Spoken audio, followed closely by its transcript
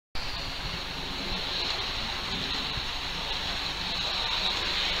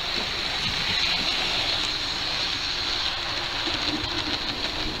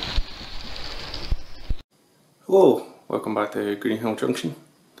Hello, welcome back to Greenhill Junction.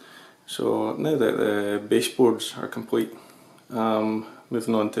 So now that the baseboards are complete, I'm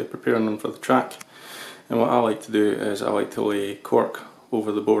moving on to preparing them for the track. And what I like to do is I like to lay cork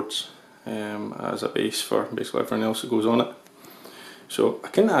over the boards as a base for basically everything else that goes on it. So I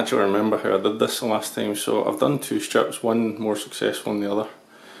can't actually remember how I did this the last time, so I've done two strips, one more successful than the other.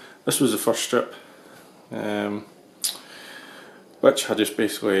 This was the first strip, which I just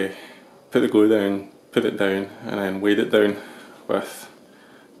basically put the glue down, put it down and then weighed it down with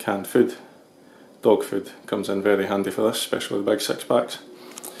canned food. Dog food comes in very handy for this, especially the big 6-packs.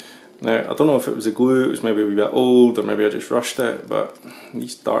 Now I don't know if it was the glue, it was maybe a wee bit old or maybe I just rushed it, but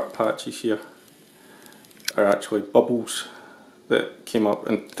these dark patches here are actually bubbles that came up,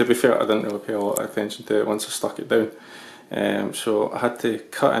 and to be fair I didn't really pay a lot of attention to it once I stuck it down. So I had to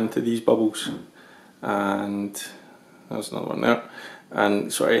cut into these bubbles, and there's another one there,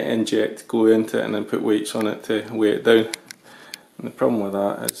 and sort of inject glue into it and then put weights on it to weigh it down. And the problem with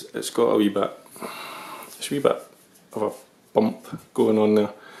that is it's got a wee bit of a bump going on there.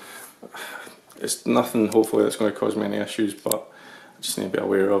 It's nothing hopefully that's going to cause me any issues, but I just need to be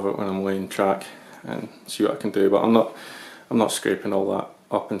aware of it when I'm laying track and see what I can do. But I'm not scraping all that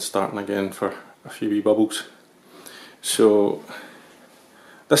up and starting again for a few wee bubbles. So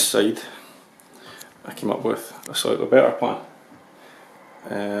this side I came up with a slightly better plan.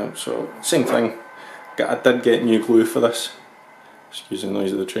 So same thing, I did get new glue for this, excuse the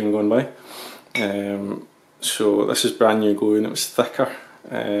noise of the train going by. So this is brand new glue and it was thicker,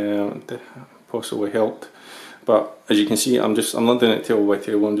 possibly helped. But as you can see, I'm not doing it tail by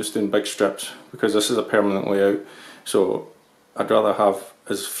tail, I'm just doing big strips because this is a permanent layout, so I'd rather have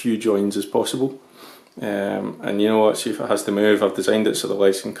as few joins as possible. And you know what, see if it has to move, I've designed it so the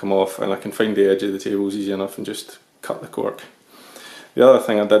legs can come off and I can find the edge of the tables easy enough and just cut the cork. The other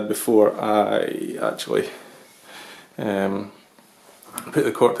thing I did before I actually put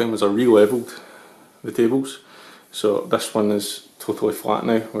the cork down was I re-levelled the tables. So this one is totally flat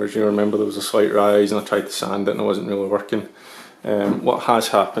now, whereas you remember there was a slight rise and I tried to sand it and it wasn't really working. What has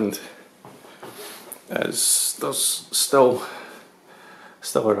happened is there's still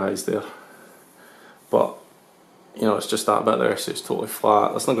a rise there, but you know, it's just that bit there, so it's totally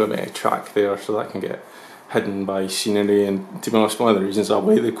flat. There's not going to be any track there, so that can get hidden by scenery. And to be honest, one of the reasons I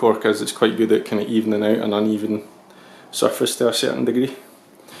weigh the cork is it's quite good at kind of evening out an uneven surface to a certain degree.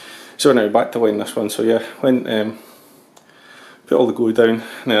 So now back to laying this one. So yeah, put all the glue down,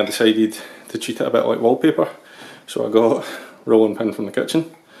 and then I decided to treat it a bit like wallpaper. So I got a rolling pin from the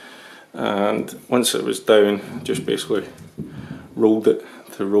kitchen, and once it was down, just basically rolled it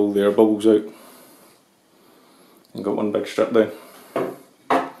to roll the air bubbles out, and got one big strip down.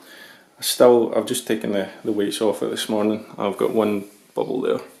 I've just taken the weights off it this morning. I've got one bubble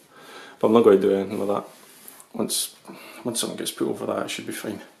there, but I'm not going to do anything with that. Once something gets put over that, it should be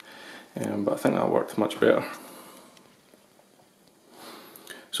fine. But I think that worked much better.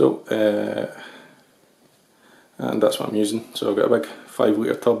 So, and that's what I'm using. So I've got a big 5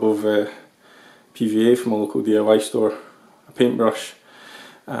 litre tub of PVA from a local DIY store, a paintbrush,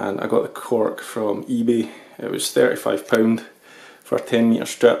 and I got the cork from eBay. It was £35 for a 10 metre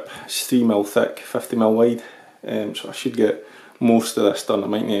strip. It's 3mm thick, 50mm wide, so I should get most of this done. I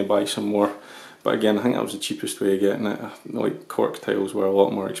might need to buy some more, but again I think that was the cheapest way of getting it. Like cork tiles were a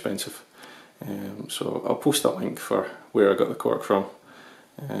lot more expensive, so I'll post a link for where I got the cork from,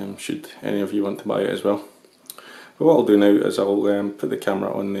 should any of you want to buy it as well. But what I'll do now is I'll put the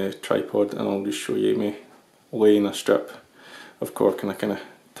camera on the tripod and I'll just show you me laying a strip of cork in a kind of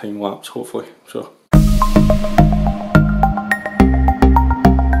time lapse hopefully. So.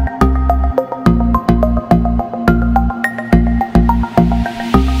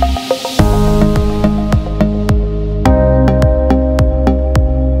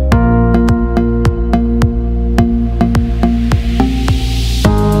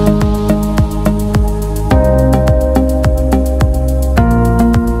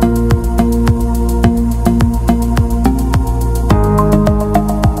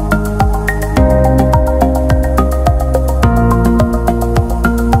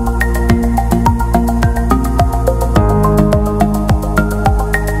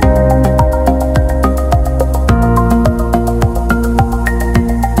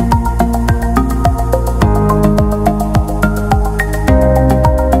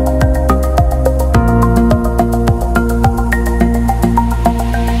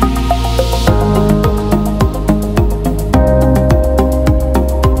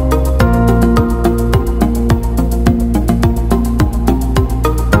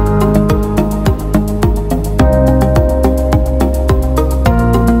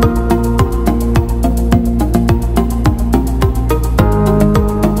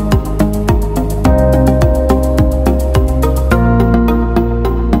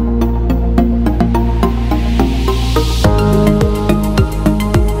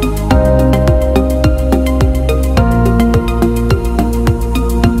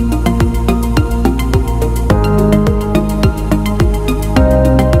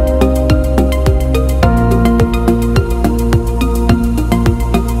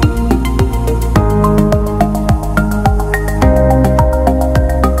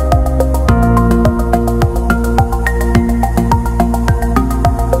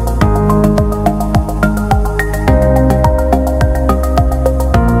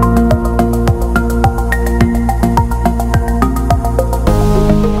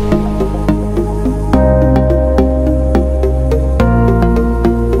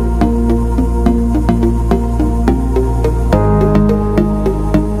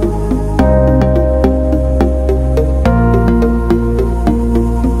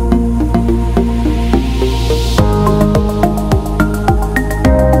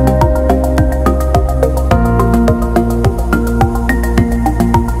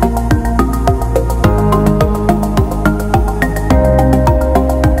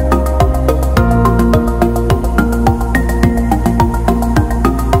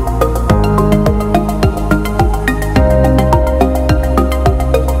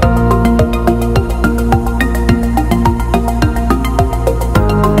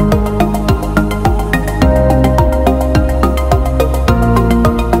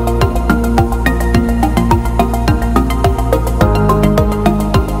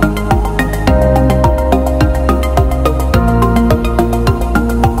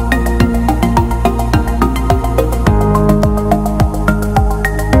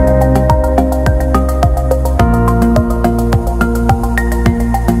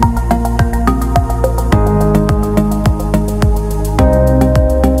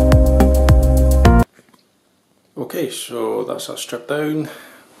 Okay, so that's that strip down.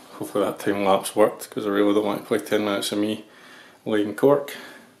 Hopefully that time lapse worked, because I really don't want to play 10 minutes of me laying cork.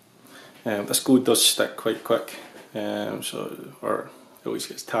 This glue does stick quite quick, or at least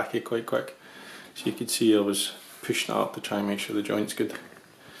gets tacky quite quick. So you can see I was pushing it up to try and make sure the joint's good.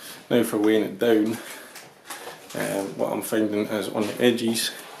 Now for weighing it down, what I'm finding is on the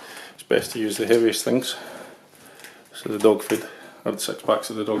edges, it's best to use the heaviest things. So the dog food, or the 6 packs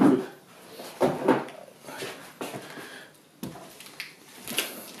of the dog food.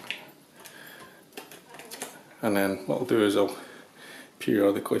 And then what I'll do is I'll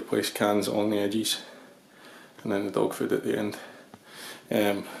periodically place cans on the edges, and then the dog food at the end.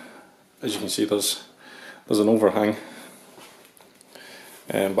 As you can see, there's an overhang,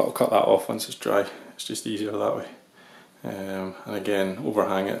 but I'll cut that off once it's dry. It's just easier that way. And again,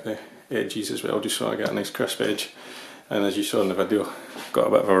 overhang at the edges as well, just so I get a nice crisp edge. And as you saw in the video, got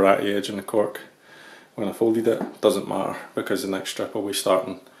a bit of a ratty edge in the cork when I folded it. Doesn't matter, because the next strip will be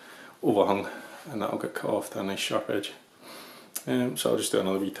starting overhung, and that'll get cut off to a nice sharp edge. So I'll just do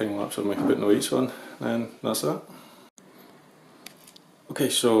another wee time lapse of me putting the weights on, and that's that. Okay,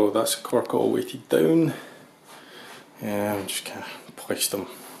 so that's the cork all weighted down. Just kind of place them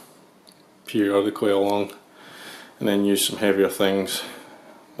periodically along, and then use some heavier things.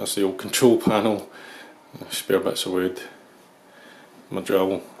 That's the old control panel, spare bits of wood, my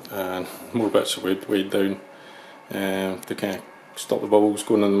drill, and more bits of wood weighed down to kind of stop the bubbles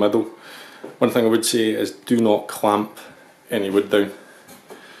going in the middle. One thing I would say is do not clamp any wood down,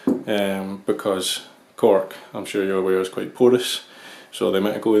 because cork, I'm sure you're aware, is quite porous. So the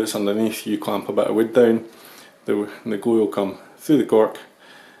amount of glue that's underneath, you clamp a bit of wood down, the glue will come through the cork,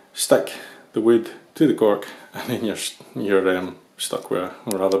 stick the wood to the cork, and then you're stuck with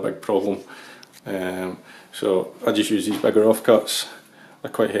a rather big problem. So I just use these bigger offcuts.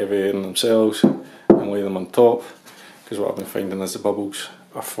 They're quite heavy in themselves, and lay them on top, because what I've been finding is the bubbles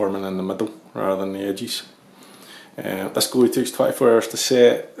are forming in the middle rather than the edges. This glue takes 24 hours to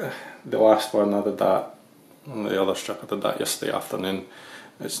set. The last one I did that, the other strip I did that yesterday afternoon.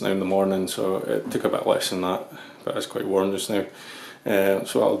 It's now in the morning, so it took a bit less than that, but it's quite warm just now.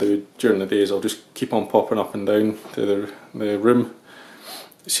 So what I'll do during the day is I'll just keep on popping up and down to the room,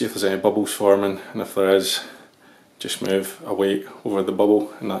 see if there's any bubbles forming, and if there is, just move a weight over the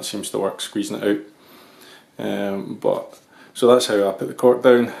bubble, and that seems to work, squeezing it out. So that's how I put the cork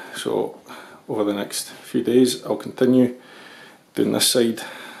down. So over the next few days I'll continue doing this side,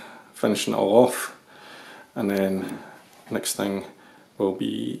 finishing it all off, and then next thing will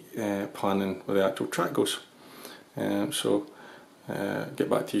be planning where the actual track goes. So get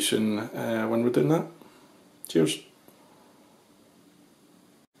back to you soon when we're doing that. Cheers.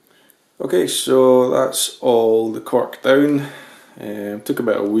 Okay, so that's all the cork down. Took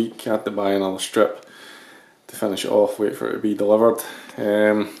about a week. I had to buy another strip to finish it off, wait for it to be delivered.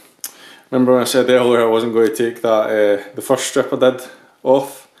 Remember when I said earlier I wasn't going to take that the first strip I did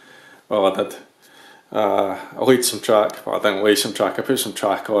off? Well, I did. I laid some track, but I didn't lay some track. I put some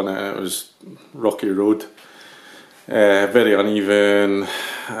track on it, and it was rocky road, very uneven,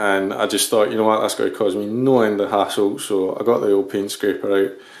 and I just thought, you know what, that's going to cause me no end of hassle. So I got the old paint scraper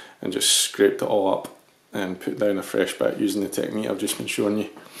out and just scraped it all up and put down a fresh bit using the technique I've just been showing you.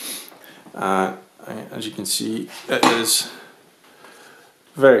 As you can see, it is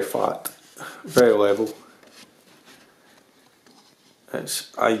very flat, very level.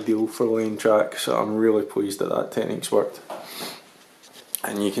 It's ideal for laying track, so I'm really pleased that that technique's worked.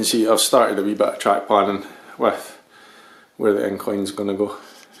 And you can see I've started a wee bit of track planning with where the incline's going to go.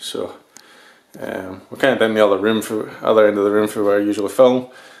 So we're kind of down the other end of the room for where I usually film.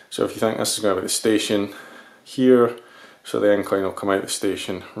 So if you think this is going to be the station here, so the incline will come out the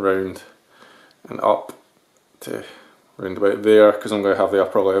station, round and up to round about there, because I'm going to have the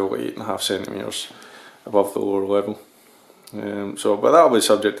upper level 8.5 centimetres above the lower level. But that'll be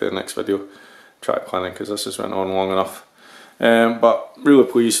subject to the next video, track planning, because this has went on long enough. But really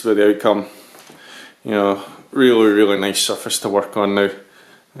pleased with the outcome. You know, really nice surface to work on now.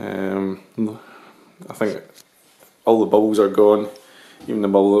 I think all the bubbles are gone, even the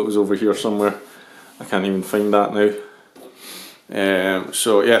bubble that was over here somewhere. I can't even find that now.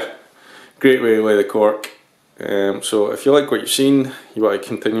 So yeah, great way to lay the cork. So if you like what you've seen, you want to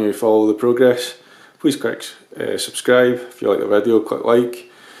continue to follow the progress, please click subscribe. If you like the video, click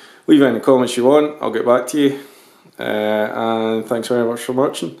like. Leave any comments you want, I'll get back to you. And thanks very much for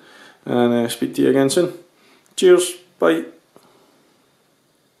watching, and speak to you again soon. Cheers, bye.